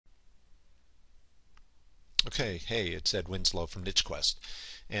Okay, hey, it's Ed Winslow from NicheQuest,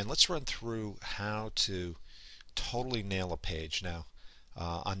 and let's run through how to totally nail a page. Now,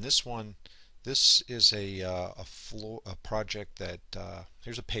 on this one, this is a project that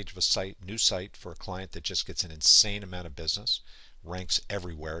here's a page of a site, new site for a client that just gets an insane amount of business, ranks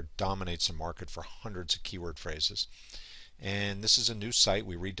everywhere, dominates the market for hundreds of keyword phrases. And this is a new site.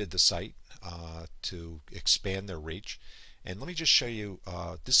 We redid the site to expand their reach. And let me just show you,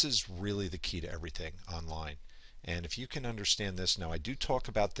 this is really the key to everything online. And if you can understand this, now I do talk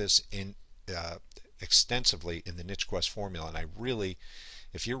about this in extensively in the NicheQuest formula, and I really,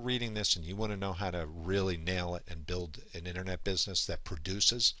 if you're reading this and you want to know how to really nail it and build an internet business that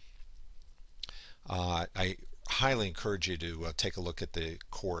produces, I highly encourage you to take a look at the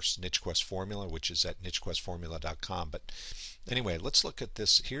course NicheQuest Formula, which is at nichequestformula.com. But anyway, let's look at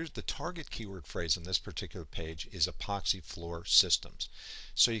this. Here's the target keyword phrase on this particular page is epoxy floor systems.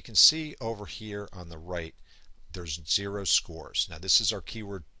 So you can see over here on the right, there's 0 scores. Now this is our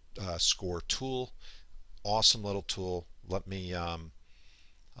keyword score tool. Awesome little tool. Let me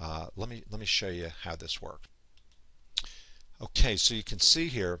show you how this works. Okay, so you can see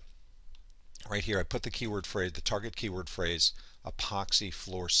here. Right here I put the keyword phrase, the target keyword phrase, epoxy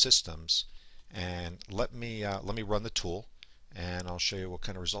floor systems, and let me run the tool and I'll show you what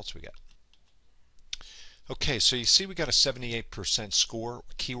kind of results we get. Okay, so you see we got a 78% score,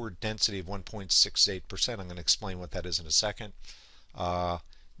 keyword density of 1.68%. I'm going to explain what that is in a second. Not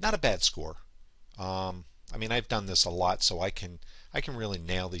a bad score. I mean, I've done this a lot, so I can really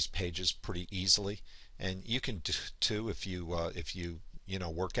nail these pages pretty easily, and you can too if you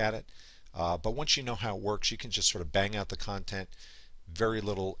work at it. But once you know how it works, you can just sort of bang out the content, very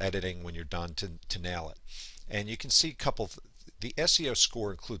little editing when you're done to nail it. And you can see a couple, the SEO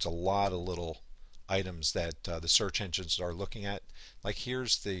score includes a lot of little items that the search engines are looking at. Like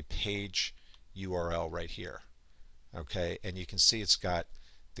here's the page URL right here. Okay, and you can see it's got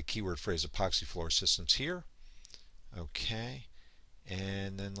the keyword phrase epoxy floor systems here. Okay,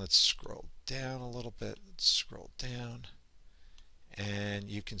 and then let's scroll down a little bit. Let's scroll down. And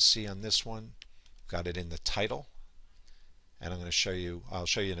you can see on this one, got it in the title, and I'll show you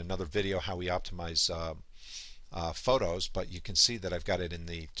in another video how we optimize photos, but you can see that I've got it in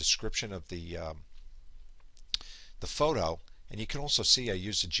the description of the photo, and you can also see I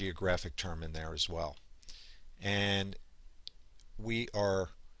used a geographic term in there as well. And we're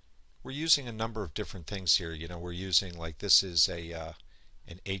using a number of different things here. You know, we're using, like, this is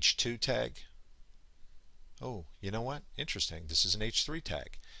an H2 tag. Oh, you know what? Interesting. This is an H3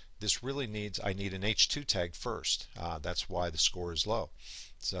 tag. This really needs, I need an H2 tag first. That's why the score is low.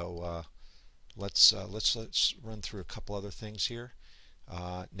 So let's run through a couple other things here.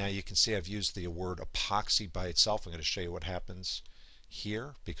 Now you can see I've used the word epoxy by itself. I'm going to show you what happens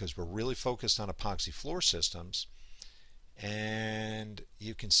here because we're really focused on epoxy floor systems. And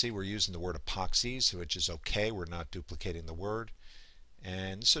you can see we're using the word epoxies, which is okay. We're not duplicating the word.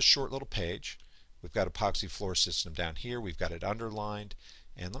 And it's a short little page. We've got epoxy floor system down here. We've got it underlined.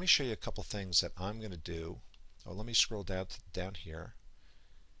 And let me show you a couple things that I'm going to do. Oh, let me scroll down here.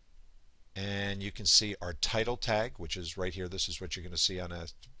 And you can see our title tag, which is right here. This is what you're going to see on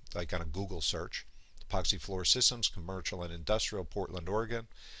a Google search. Epoxy floor systems, commercial and industrial, Portland, Oregon.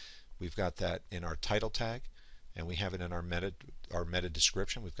 We've got that in our title tag, and we have it in our meta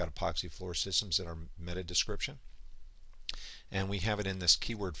description. We've got epoxy floor systems in our meta description, and we have it in this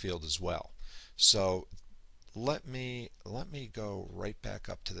keyword field as well. So let me go right back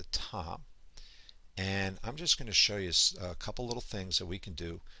up to the top, and I'm just going to show you a couple little things that we can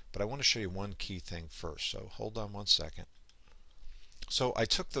do, but I want to show you one key thing first. So hold on one second. So I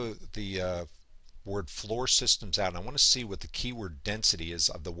took the word floor systems out, and I want to see what the keyword density is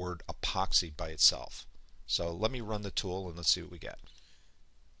of the word epoxy by itself. So let me run the tool and let's see what we get.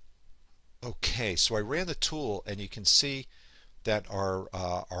 Okay, so I ran the tool, and you can see that our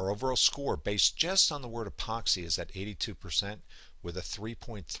overall score based just on the word epoxy is at 82% with a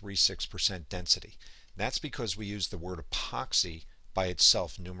 3.36% density. That's because we use the word epoxy by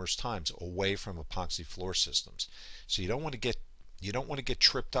itself numerous times away from epoxy floor systems. So you don't want to get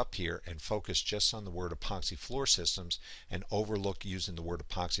tripped up here and focus just on the word epoxy floor systems and overlook using the word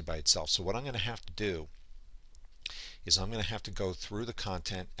epoxy by itself. So what I'm going to have to do is I'm going to have to go through the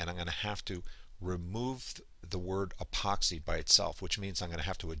content, and I'm going to have to remove the word epoxy by itself, which means I'm going to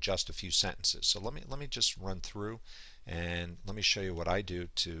have to adjust a few sentences. So let me just run through and let me show you what I do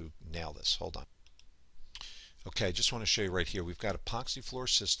to nail this. Hold on. Okay, I just want to show you right here. We've got epoxy floor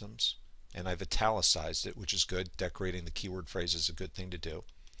systems, and I've italicized it, which is good. Decorating the keyword phrase is a good thing to do.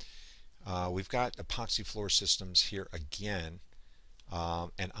 We've got epoxy floor systems here again,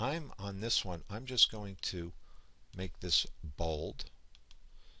 and I'm on this one. I'm just going to make this bold.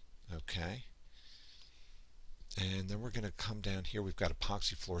 Okay. And then we're going to come down here. We've got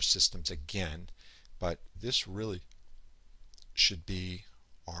epoxy floor systems again, but this really should be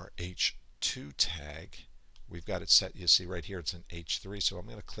our H2 tag. We've got it set, you see right here, it's an H3, so I'm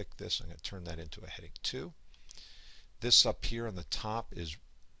going to click this. I'm going to turn that into a heading 2. This up here on the top is,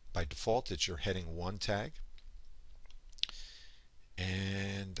 by default, it's your heading 1 tag.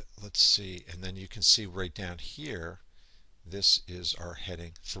 And let's see, and then you can see right down here, this is our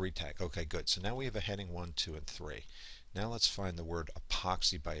heading 3 tag. Okay, good. So now we have a heading 1, 2, and 3. Now let's find the word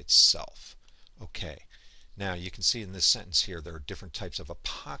epoxy by itself. Okay, now you can see in this sentence here there are different types of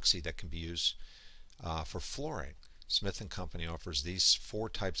epoxy that can be used for flooring. Smith & Company offers these 4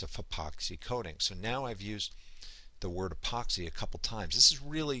 types of epoxy coating. So now I've used the word epoxy a couple times. This is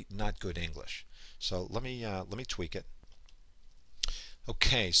really not good English. So let me tweak it.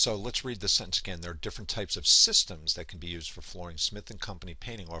 Okay, so let's read the sentence again. There are different types of systems that can be used for flooring. Smith & Company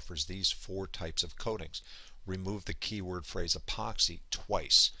Painting offers these 4 types of coatings. Remove the keyword phrase epoxy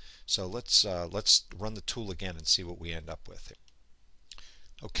twice. So let's run the tool again and see what we end up with.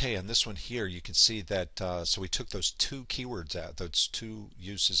 Okay, on this one here you can see that so we took those 2 keywords out, those 2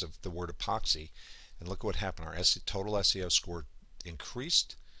 uses of the word epoxy, and look at what happened. Our total SEO score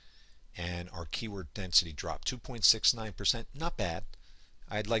increased and our keyword density dropped 2.69%. Not bad.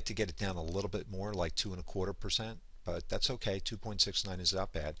 I'd like to get it down a little bit more, like 2.25%, but that's okay. 2.69 is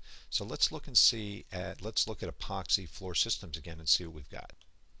not bad. So let's look at epoxy floor systems again and see what we've got.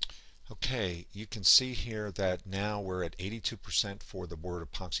 Okay, you can see here that now we're at 82% for the word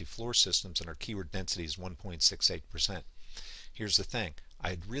epoxy floor systems, and our keyword density is 1.68%. Here's the thing.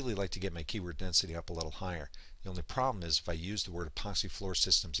 I'd really like to get my keyword density up a little higher. The only problem is if I use the word epoxy floor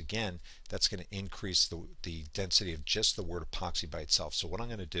systems again, that's going to increase the density of just the word epoxy by itself. So what I'm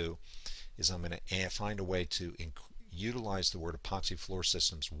going to do is I'm going to find a way to utilize the word epoxy floor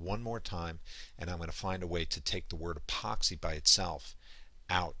systems one more time, and I'm going to find a way to take the word epoxy by itself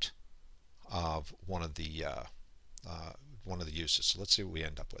out of one of the uses. So let's see what we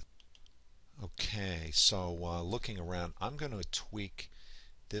end up with. Okay, so looking around, I'm going to tweak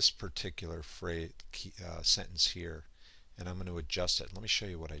this particular phrase, sentence here, and I'm going to adjust it. Let me show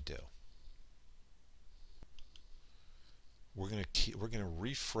you what I do. We're going to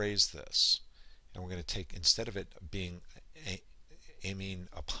rephrase this, and we're going to take, instead of it being amine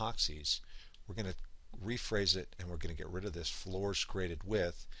epoxies, we're going to rephrase it, and we're going to get rid of this floors graded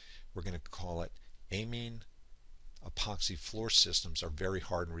with. We're going to call it amine epoxy floor systems are very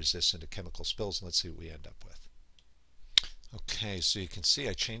hard and resistant to chemical spills. And let's see what we end up with. Okay, so you can see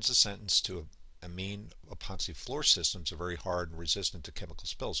I changed the sentence to amine epoxy floor systems are very hard and resistant to chemical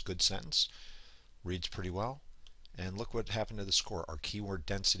spills. Good sentence, reads pretty well. And look what happened to the score. Our keyword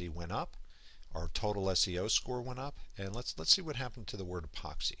density went up, our total SEO score went up, and let's see what happened to the word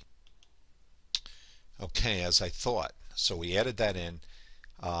epoxy. Okay, as I thought, so we added that in.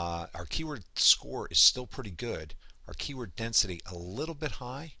 Our keyword score is still pretty good. Our keyword density a little bit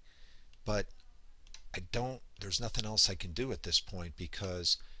high, but there's nothing else I can do at this point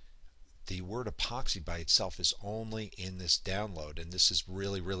because the word epoxy by itself is only in this download, and this is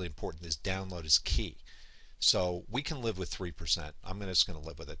really, really important. This download is key. So we can live with 3%. I'm just going to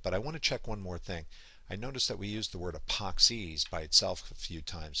live with it. But I want to check one more thing. I noticed that we used the word epoxies by itself a few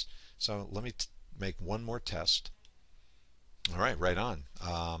times. So let me make one more test. All right, right on.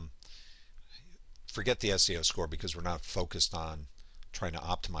 Forget the SEO score because we're not focused on trying to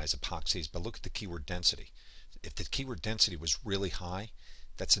optimize epoxies, but look at the keyword density. If the keyword density was really high,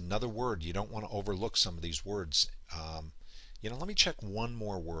 that's another word. You don't want to overlook some of these words. Let me check one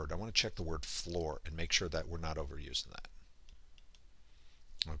more word. I want to check the word floor and make sure that we're not overusing that.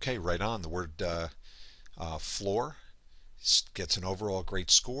 Okay, right on. The word floor gets an overall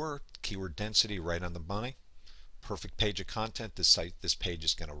great score. Keyword density right on the money. Perfect page of content. This page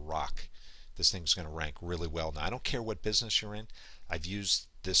is going to rock. This thing's going to rank really well. Now, I don't care what business you're in. I've used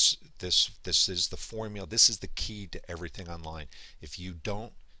this. This is the formula. This is the key to everything online. If you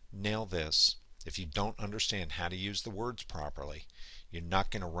don't nail this, if you don't understand how to use the words properly, you're not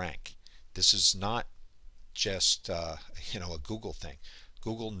going to rank. This is not just a Google thing.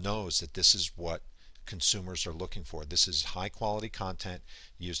 Google knows that this is what consumers are looking for. This is high quality content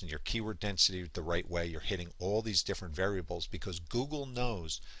using your keyword density the right way. You're hitting all these different variables because Google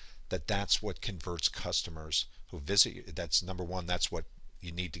knows that that's what converts customers who visit you. That's number one. That's what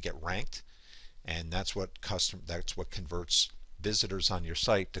you need to get ranked, and that's what converts visitors on your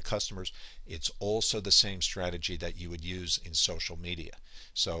site to customers. It's also the same strategy that you would use in social media.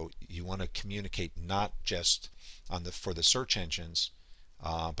 So you want to communicate not just for the search engines,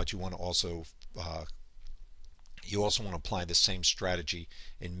 but you want to also You also want to apply the same strategy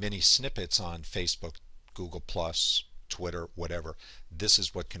in mini snippets on Facebook, Google Plus, Twitter, whatever. This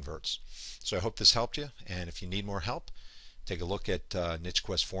is what converts. So I hope this helped you, and if you need more help, take a look at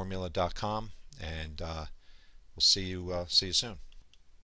nichequestformula.com, and we'll see you soon.